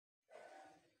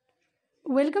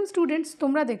Welcome students,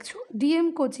 তোমরা দেখছো DM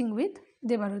coaching with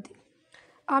Debarati.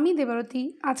 আমি দেবারতী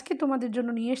আজকে তোমাদের জন্য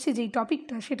নিয়ে এসেছি যেই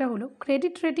টপিকটা, সেটা হলো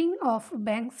credit rating of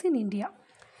banks in India.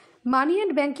 Money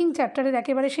and banking চ্যাপ্টারের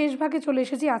একেবারে শেষ ভাগে চলে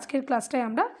এসেছি। আজকের ক্লাসটায়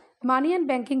আমরা মানি অ্যান্ড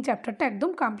ব্যাঙ্কিং চ্যাপ্টারটা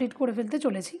একদম কমপ্লিট করে ফেলতে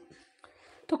চলেছি।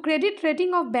 তো credit rating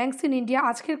of banks in India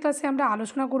আজকের ক্লাসে আমরা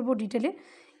আলোচনা করব ডিটেলে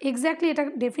এক্স্যাক্টলি এটা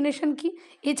ডেফিনেশন কি।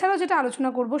 এছাড়াও যেটা আলোচনা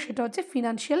করব সেটা হচ্ছে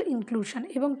ফিনান্সিয়াল ইনক্লুশন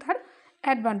এবং তার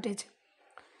অ্যাডভান্টেজ।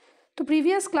 তো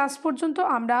প্রিভিয়াস ক্লাস পর্যন্ত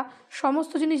আমরা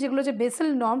সমস্ত জিনিস যেগুলো যে বেসেল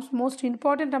নর্মস মোস্ট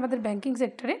ইম্পর্ট্যান্ট আমাদের ব্যাঙ্কিং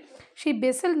সেক্টরে, সেই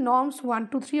বেসেল নর্মস 1,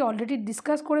 2, 3 অলরেডি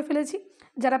ডিসকাস করে ফেলেছি।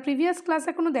 যারা প্রিভিয়াস ক্লাস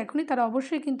এখনও দেখোনি তারা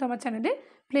অবশ্যই কিন্তু আমার চ্যানেলে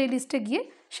প্লে লিস্টে গিয়ে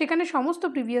সেখানে সমস্ত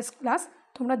প্রিভিয়াস ক্লাস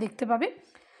তোমরা দেখতে পাবে।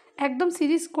 একদম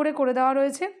সিরিজ করে দেওয়া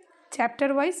রয়েছে chapter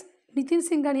wise Nitin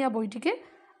Singhania বইটিকে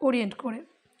Orient করে।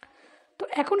 তো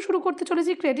এখন শুরু করতে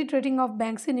চলেছি credit rating of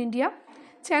banks in India.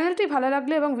 চ্যানেলটি ভালো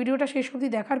লাগলে এবং ভিডিওটা শেষ অবধি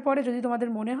দেখার পরে যদি তোমাদের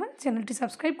মনে হয় চ্যানেলটি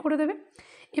সাবস্ক্রাইব করে দেবে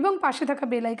এবং পাশে থাকা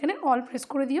বেল আইকনে অল প্রেস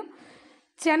করে দিও।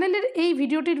 চ্যানেলের এই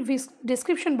ভিডিওটির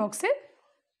ডেসক্রিপশন বক্সে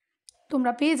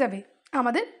তোমরা পেয়ে যাবে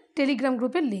আমাদের টেলিগ্রাম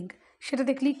গ্রুপের লিঙ্ক,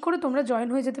 সেটাতে ক্লিক করে তোমরা জয়েন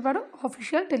হয়ে যেতে পারো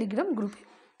অফিসিয়াল টেলিগ্রাম গ্রুপে।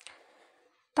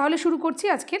 তাহলে শুরু করছি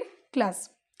আজকের class.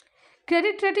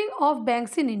 Credit rating of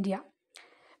banks in India.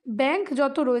 Bank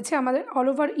যত রয়েছে আমাদের অল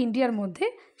ওভার ইন্ডিয়ার মধ্যে,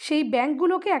 সেই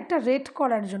ব্যাঙ্কগুলোকে একটা রেট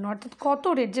করার জন্য, অর্থাৎ কত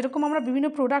রেট, যেরকম আমরা বিভিন্ন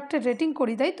প্রোডাক্টের রেটিং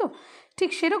করি তাই তো, ঠিক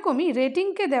সেরকমই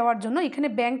রেটিংকে দেওয়ার জন্য এখানে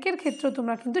ব্যাঙ্কের ক্ষেত্রে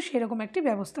তোমরা কিন্তু সেরকম একটি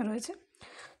ব্যবস্থা রয়েছে।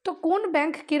 তো কোন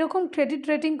ব্যাঙ্ক কীরকম ক্রেডিট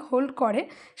রেটিং হোল্ড করে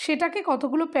সেটাকে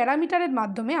কতগুলো প্যারামিটারের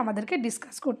মাধ্যমে আমাদেরকে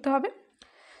ডিসকাস করতে হবে।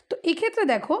 তো এক্ষেত্রে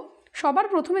দেখো, সবার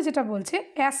প্রথমে যেটা বলছে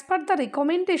as per the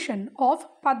recommendation of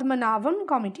Padmanabhan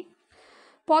committee.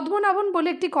 Padmanabhan বলে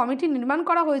একটি কমিটি নির্মাণ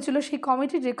করা হয়েছিল। সেই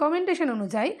কমিটির রেকমেন্ডেশন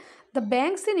অনুযায়ী the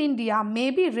banks in India may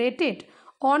be rated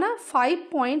on a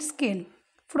 5-point scale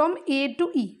from a two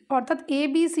ই, অর্থাৎ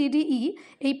ABCDE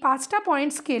এই 5টা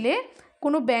পয়েন্ট স্কেলে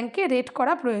কোনো ব্যাঙ্কে রেট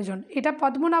করা প্রয়োজন, এটা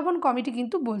পদ্মনাভন কমিটি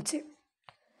কিন্তু বলছে।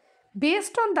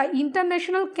 Based on the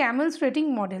international CAMELS rating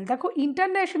model. দেখো,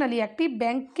 ইন্টারন্যাশনালি একটি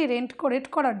ব্যাঙ্ককে রেট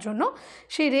করার জন্য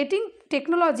সেই রেটিং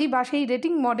টেকনোলজি বা সেই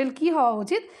রেটিং মডেল কি হওয়া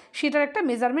উচিত সেটার একটা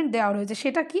মেজারমেন্ট দেওয়া রয়েছে।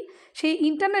 সেটা কি? সেই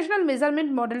ইন্টারন্যাশনাল মেজারমেন্ট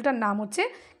মডেলটার নাম হচ্ছে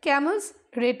ক্যামেলস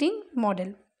রেটিং মডেল।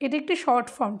 এটা একটি শর্ট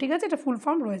ফর্ম, ঠিক আছে, এটা ফুল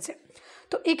ফর্ম রয়েছে।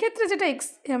 তো এক্ষেত্রে যেটা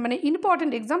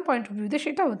ইম্পর্টেন্ট এক্সাম পয়েন্ট অফ ভিউতে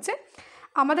সেটা হচ্ছে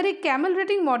আমাদের এই ক্যামেল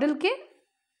রেটিং মডেলকে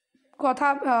কথা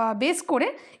বেস করে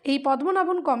এই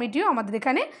পদ্মনাভন কমিটিও আমাদের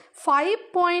এখানে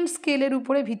 5-point স্কেলের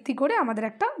উপরে ভিত্তি করে আমাদের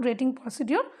একটা রেটিং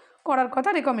প্রসিডিওর করার কথা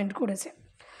রেকমেন্ড করেছে।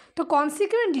 তো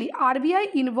consequently RBI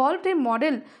involved A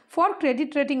model for credit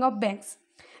rating of banks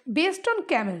based on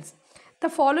CAMELS. The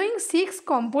following 6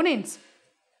 components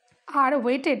R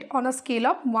weighted on a scale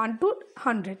of 1 to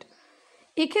 100।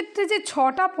 এক্ষেত্রে যে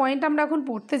 6টা পয়েন্ট আমরা এখন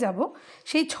পড়তে যাব,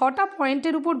 সেই 6টা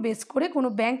পয়েন্টের উপর বেস করে কোনো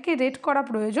ব্যাঙ্ককে রেট করা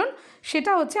প্রয়োজন,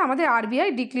 সেটা হচ্ছে আমাদের RBI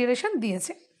ডিক্লারেশন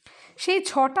দিয়েছে। সেই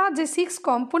 6টা যে 6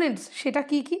 components সেটা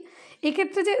কি কি?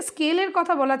 এক্ষেত্রে যে স্কেলের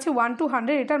কথা বলা আছে 1 to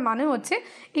 100, এটার মানে হচ্ছে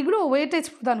এগুলো ওয়েটেজ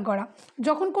প্রদান করা।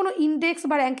 যখন কোনো ইন্ডেক্স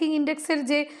বা র্যাঙ্কিং ইন্ডেক্সের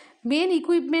যে মেন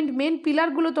ইকুইপমেন্ট, মেন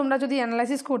পিলারগুলো তোমরা যদি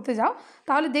অ্যানালাইসিস করতে যাও,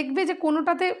 তাহলে দেখবে যে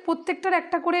কোনোটাতে প্রত্যেকটার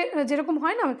একটা করে, যেরকম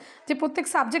হয় না যে প্রত্যেক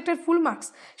সাবজেক্টের ফুল মার্কস,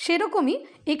 সেরকমই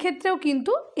এক্ষেত্রেও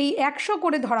কিন্তু এই 100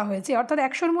 করে ধরা হয়েছে। অর্থাৎ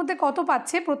 100-র মধ্যে কত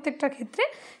পাচ্ছে প্রত্যেকটা ক্ষেত্রে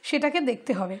সেটাকে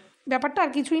দেখতে হবে। ব্যাপারটা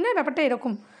আর কিছুই নয়, ব্যাপারটা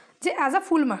এরকম যে অ্যাজ আ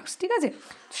ফুল মার্কস, ঠিক আছে,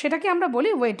 সেটাকে আমরা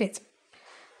বলি ওয়েটেজ।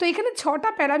 তো এখানে 6টা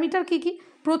প্যারামিটার কী কী?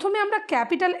 প্রথমে আমরা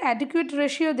ক্যাপিটাল অ্যাডিকুয়েট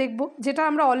রেশিও দেখব, যেটা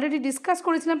আমরা অলরেডি ডিসকাস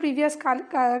করেছিলাম প্রিভিয়াস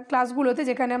ক্লাসগুলোতে,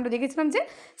 যেখানে আমরা দেখেছিলাম যে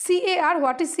CAR,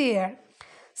 what is CAR?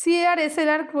 CAR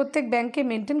SLR প্রত্যেক ব্যাঙ্কে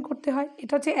মেনটেন করতে হয়।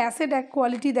 এটা হচ্ছে অ্যাসেট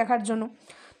কোয়ালিটি দেখার জন্য।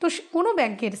 তো কোনো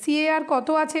ব্যাঙ্কের CAR কত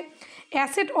আছে,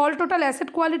 অ্যাসেট টোটাল অ্যাসেট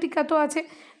কোয়ালিটি কত আছে,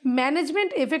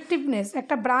 ম্যানেজমেন্ট এফেক্টিভনেস,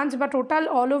 একটা ব্রাঞ্চ বা টোটাল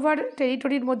অল ওভার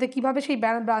টেরিটরির মধ্যে কীভাবে সেই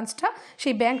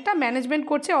ব্যাঙ্কটা ম্যানেজমেন্ট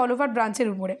করছে অল ওভার ব্রাঞ্চের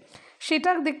উপরে, সেটা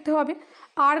দেখতে হবে।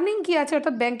 আর্নিং কী আছে,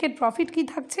 অর্থাৎ ব্যাঙ্কের প্রফিট কী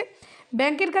থাকছে,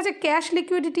 ব্যাঙ্কের কাছে ক্যাশ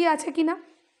লিকুইডিটি আছে কি না,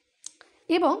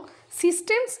 এবং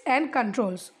systems and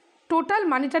controls, total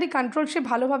monetary control সে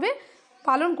ভালোভাবে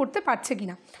পালন করতে পারছে কি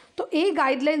না। তো এই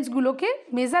গাইডলাইন্সগুলোকে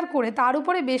মেজার করে তার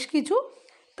উপরে বেশ কিছু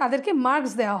তাদেরকে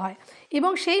মার্কস দেওয়া হয়,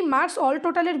 এবং সেই মার্কস অল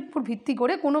টোটালের উপর ভিত্তি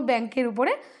করে কোনো ব্যাঙ্কের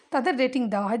উপরে তাদের রেটিং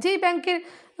দেওয়া হয়। যেই ব্যাঙ্কের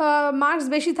মার্কস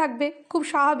বেশি থাকবে, খুব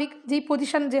স্বাভাবিক, যেই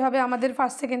পজিশান যেভাবে আমাদের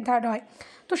ফার্স্ট, সেকেন্ড, থার্ড হয়,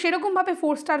 তো সেরকমভাবে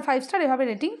 4 স্টার 5 স্টার এভাবে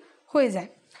রেটিং হয়ে যায়।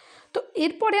 তো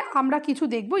এরপরে আমরা কিছু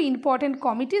দেখব important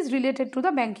committees related to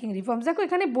the banking reforms. দেখো,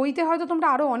 এখানে বইতে হয়তো তোমরা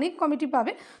আরও অনেক কমিটি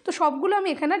পাবে, তো সবগুলো আমি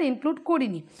এখানে আর ইনক্লুড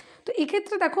করিনি। তো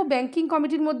এক্ষেত্রে দেখো, ব্যাঙ্কিং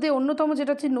কমিটির মধ্যে অন্যতম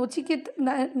যেটা হচ্ছে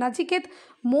নাচিকেত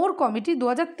মোর কমিটি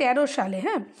 2013 সালে,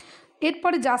 হ্যাঁ।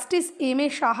 এরপরে জাস্টিস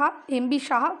MB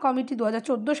সাহা কমিটি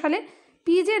 2014 সালে,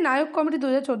 পিজে নায়ক কমিটি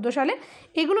 2014 সালে।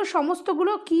 এগুলো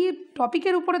সমস্তগুলো কী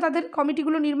টপিকের উপরে তাদের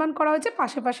কমিটিগুলো নির্মাণ করা হয়েছে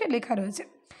পাশে পাশে লেখা রয়েছে,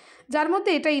 যার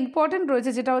মধ্যে এটা ইম্পর্টেন্ট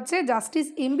রয়েছে, যেটা হচ্ছে justice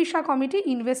MB Shah committee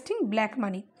investing black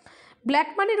money. Black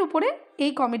মানির উপরে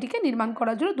এই কমিটিকে নির্মাণ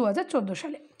করার জন্য 2014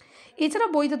 সালে। এছাড়া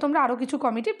বইতে তোমরা আরও কিছু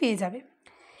কমিটি পেয়ে যাবে।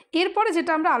 এরপরে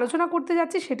যেটা আমরা আলোচনা করতে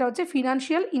যাচ্ছি সেটা হচ্ছে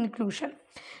ফিনান্সিয়াল ইনক্লুশন।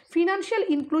 ফিনান্সিয়াল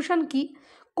ইনক্লুশন কি?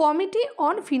 কমিটি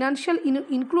অন ফিনান্সিয়াল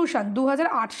ইনক্লুশন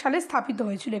 2008 সালে স্থাপিত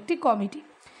হয়েছিল একটি কমিটি।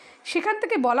 সেখান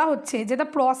থেকে বলা হচ্ছে যে the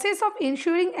process of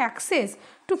ensuring access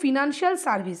to financial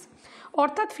service,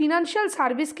 অর্থাৎ ফিনান্সিয়াল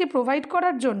সার্ভিসকে প্রোভাইড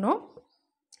করার জন্য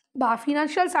বা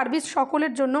ফিনান্সিয়াল সার্ভিস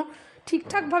সকলের জন্য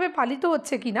ঠিকঠাকভাবে পালিত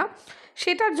হচ্ছে কি না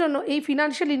সেটার জন্য এই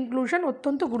ফিনান্সিয়াল ইনক্লুশন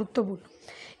অত্যন্ত গুরুত্বপূর্ণ।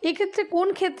 এক্ষেত্রে কোন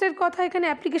ক্ষেত্রের কথা এখানে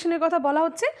অ্যাপ্লিকেশনের কথা বলা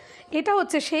হচ্ছে? এটা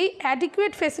হচ্ছে সেই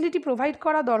অ্যাডিকুয়েট ফেসিলিটি প্রোভাইড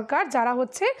করা দরকার যারা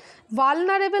হচ্ছে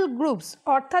ভালনারেবল গ্রুপস,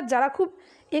 অর্থাৎ যারা খুব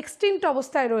এক্সটিন্ট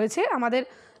অবস্থায় রয়েছে আমাদের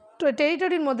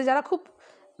টেরিটরির মধ্যে, যারা খুব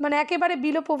মানে একেবারে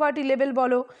বিলো পোভার্টি লেভেল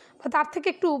বলো বা তার থেকে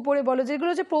একটু উপরে বলো, যেগুলো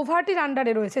হচ্ছে পোভার্টির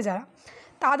আন্ডারে রয়েছে যারা,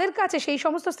 তাদের কাছে সেই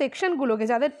সমস্ত সেকশনগুলোকে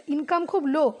যাদের ইনকাম খুব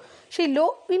লো, সেই লো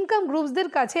ইনকাম গ্রুপসদের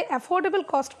কাছে অ্যাফোর্ডেবল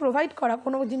কস্ট প্রোভাইড করা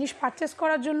কোনো জিনিস পারচেস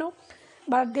করার জন্য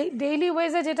বা ডেইলি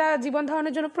ওয়েজে যেটা জীবন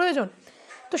ধারণের জন্য প্রয়োজন,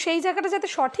 তো সেই জায়গাটা যাতে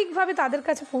সঠিকভাবে তাদের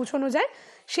কাছে পৌঁছানো যায়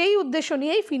সেই উদ্দেশ্য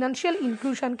নিয়েই ফিনান্সিয়াল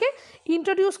ইনক্লুশনকে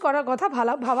ইন্ট্রোডিউস করার কথা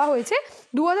ভাবা হয়েছে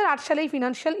 2008 সালে এই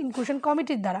ফিনান্সিয়াল ইনক্লুশন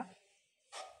কমিটির দ্বারা।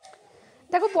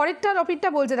 দেখো পরেরটা টপিকটা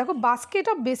বলছে, দেখো basket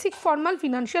of basic formal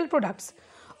financial products,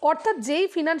 অর্থাৎ যেই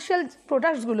ফিনান্সিয়াল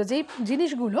প্রোডাক্টসগুলো, যেই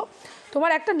জিনিসগুলো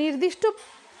তোমার একটা নির্দিষ্ট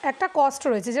একটা কস্ট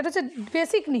রয়েছে যেটা হচ্ছে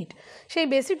বেসিক নিড, সেই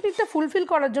বেসিক নিডটা ফুলফিল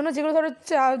করার জন্য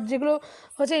যেগুলো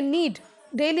হচ্ছে নিড,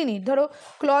 ডেইলি নিড, ধরো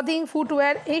ক্লদিং,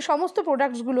 ফুটওয়্যার, এই সমস্ত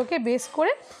প্রোডাক্টসগুলোকে বেস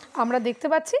করে আমরা দেখতে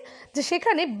পাচ্ছি যে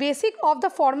সেখানে basic of the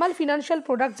formal financial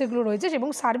product যেগুলো রয়েছে এবং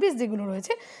সার্ভিস যেগুলো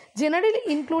রয়েছে, generally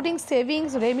including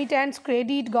savings, remittance,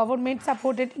 credit, government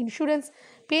supported insurance,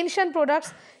 pension products,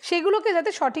 সেগুলোকে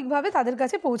যাতে সঠিকভাবে তাদের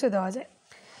কাছে পৌঁছে দেওয়া যায়।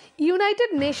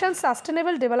 United Nations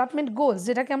sustainable development goals,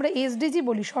 যেটাকে আমরা এসডিজি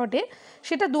বলি শর্টে,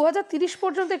 সেটা 2030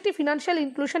 পর্যন্ত একটি ফিনান্সিয়াল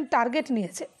ইনক্লুশন টার্গেট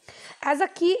নিয়েছে অ্যাজ আ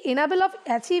কি enable of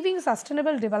achieving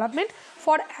sustainable development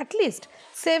for at least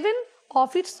 7 of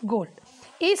its গোল।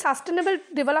 এই সাস্টেনেবল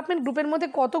ডেভেলপমেন্ট গ্রুপের মধ্যে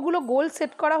কতগুলো গোল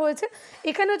সেট করা হয়েছে?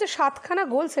 এখানে হচ্ছে 7খানা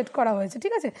গোল সেট করা হয়েছে,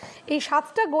 ঠিক আছে? এই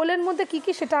 7টা গোলের মধ্যে কী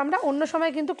কী সেটা আমরা অন্য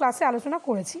সময় কিন্তু ক্লাসে আলোচনা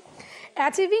করেছি।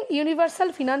 Achieving universal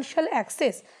financial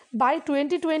access by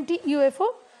 2020 UFO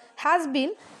has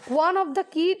been one of the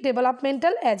key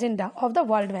developmental agenda of the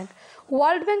World Bank.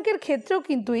 World ব্যাংকের ক্ষেত্রেও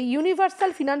কিন্তু এই ইউনিভার্সাল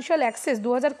ফিনান্সিয়াল অ্যাক্সেস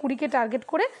 2020-কে টার্গেট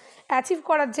করে অ্যাচিভ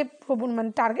করার যে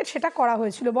টার্গেট সেটা করা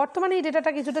হয়েছিল। বর্তমানে এই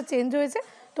ডেটাটা কিছুটা চেঞ্জ হয়েছে,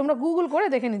 তোমরা গুগল করে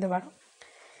দেখে নিতে পারো।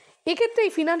 এক্ষেত্রে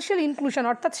এই ফিনান্সিয়াল ইনক্লুশন,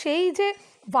 অর্থাৎ সেই যে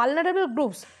ভালনারেবল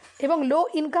গ্রুপস এবং লো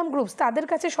ইনকাম গ্রুপস, তাদের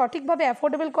কাছে সঠিকভাবে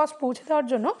অ্যাফোর্ডেবল কস্ট পৌঁছে দেওয়ার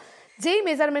জন্য যেই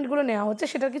মেজারমেন্টগুলো নেওয়া হচ্ছে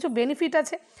সেটার কিছু বেনিফিট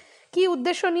আছে। কী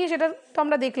উদ্দেশ্য নিয়ে সেটা তো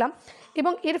আমরা দেখলাম,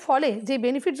 এবং এর ফলে যে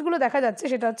বেনিফিটসগুলো দেখা যাচ্ছে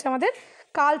সেটা হচ্ছে আমাদের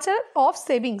culture of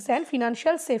savings and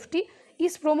financial safety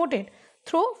is promoted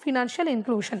through financial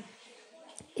inclusion.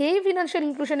 এই ফিনান্সিয়াল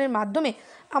ইনক্লুশনের মাধ্যমে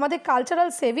আমাদের কালচারাল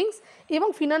সেভিংস এবং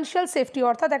ফিনান্সিয়াল সেফটি,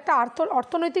 অর্থাৎ একটা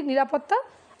অর্থনৈতিক নিরাপত্তা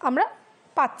আমরা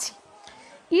পাচ্ছি।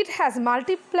 It has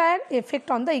multiplier effect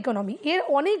on the economy. এর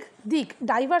অনেক দিক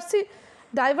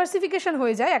ডাইভার্সিফিকেশন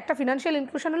হয়ে যায়। একটা ফিনান্সিয়াল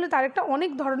ইনক্লুশন হলে তার একটা অনেক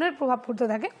ধরনের প্রভাব পড়তে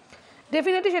থাকে,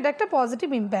 ডেফিনেটলি সেটা একটা positive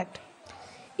impact.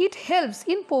 It helps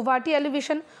in poverty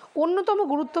অ্যালিভেশন। অন্যতম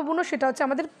গুরুত্বপূর্ণ সেটা হচ্ছে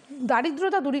আমাদের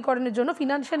দারিদ্রতা দূরীকরণের জন্য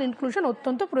ফিনান্সিয়াল ইনক্লুশন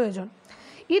অত্যন্ত প্রয়োজন।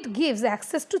 It gives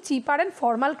access to cheaper and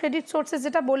formal credit sources,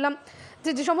 যেটা বললাম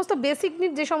যে সমস্ত বেসিক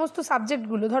নিড, যে সমস্ত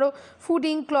সাবজেক্টগুলো, ধরো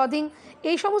ফুডিং, ক্লদিং,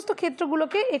 এই সমস্ত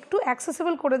ক্ষেত্রগুলোকে একটু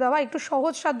অ্যাক্সেসেবল করে দেওয়া, একটু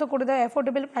সহজসাধ্য করে দেওয়া,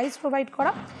 অ্যাফোর্ডেবল প্রাইস প্রোভাইড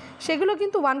করা, সেগুলো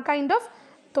কিন্তু ওয়ান কাইন্ড অফ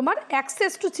তোমার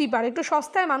অ্যাক্সেস টু চিপার, একটু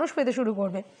সস্তায় মানুষ পেতে শুরু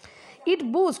করবে। ইট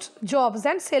boost jobs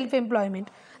and self employment.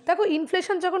 দেখো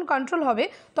ইনফ্লেশন যখন কন্ট্রোল হবে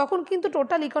তখন কিন্তু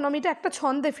টোটাল ইকোনমিটা একটা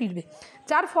ছন্দে ফিরবে,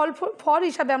 যার ফল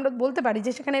হিসাবে আমরা বলতে পারি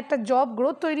যে সেখানে একটা জব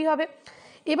গ্রোথ তৈরি হবে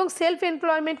এবং সেলফ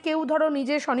এমপ্লয়মেন্ট, কেউ ধরো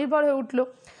নিজে স্বনির্ভর হয়ে উঠলো,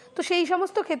 তো সেই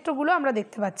সমস্ত ক্ষেত্রগুলো আমরা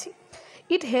দেখতে পাচ্ছি।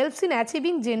 It helps in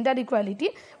achieving gender equality,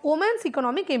 women's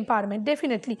economic empowerment,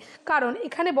 definitely, কারণ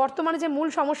এখানে বর্তমানে যে মূল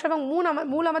সমস্যা এবং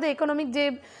মূল আমাদের ইকোনমিক যে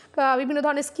বিভিন্ন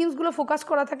ধরনের স্কিমসগুলো ফোকাস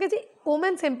করা থাকে যে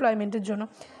ওমেন্স এমপ্লয়মেন্টের জন্য,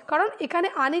 কারণ এখানে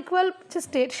আনইকুয়াল যে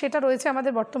স্টেট সেটা রয়েছে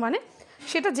আমাদের বর্তমানে,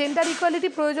 সেটা জেন্ডার ইকুয়ালিটি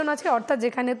প্রয়োজন আছে, অর্থাৎ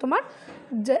যেখানে তোমার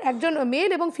একজন মেল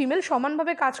এবং ফিমেল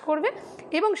সমানভাবে কাজ করবে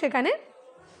এবং সেখানে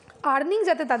আর্নিং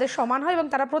যাতে তাদের সমান হয় এবং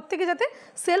তারা প্রত্যেকে যাতে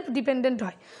সেলফ ডিপেন্ডেন্ট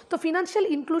হয়। তো ফিনান্সিয়াল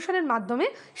ইনক্লুশনের মাধ্যমে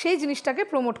সেই জিনিসটাকে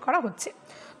প্রমোট করা হচ্ছে।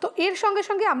 তো এর সঙ্গে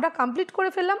সঙ্গে আমরা কমপ্লিট করে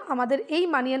ফেললাম আমাদের এই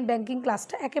মানি অ্যান্ড ব্যাঙ্কিং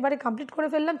ক্লাসটা, একেবারে কমপ্লিট করে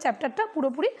ফেললাম চ্যাপ্টারটা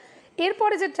পুরোপুরি।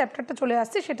 এরপরে যে চ্যাপ্টারটা চলে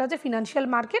আসছে সেটা হচ্ছে ফিনান্সিয়াল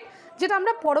মার্কেট, যেটা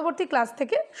আমরা পরবর্তী ক্লাস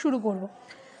থেকে শুরু করব।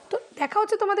 তো দেখা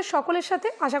হচ্ছে তোমাদের সকলের সাথে।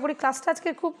 আশা করি ক্লাসটা আজকে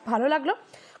খুব ভালো লাগলো।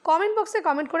 কমেন্ট বক্সে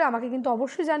কমেন্ট করে আমাকে কিন্তু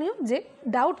অবশ্যই জানিও যে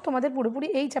ডাউট তোমাদের পুরোপুরি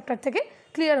এই চ্যাপ্টার থেকে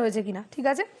ক্লিয়ার হয়েছে কিনা। ঠিক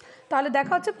আছে, তাহলে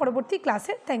দেখা হচ্ছে পরবর্তী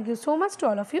ক্লাসে। Thank you so much to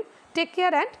all of you. Take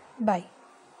care and by.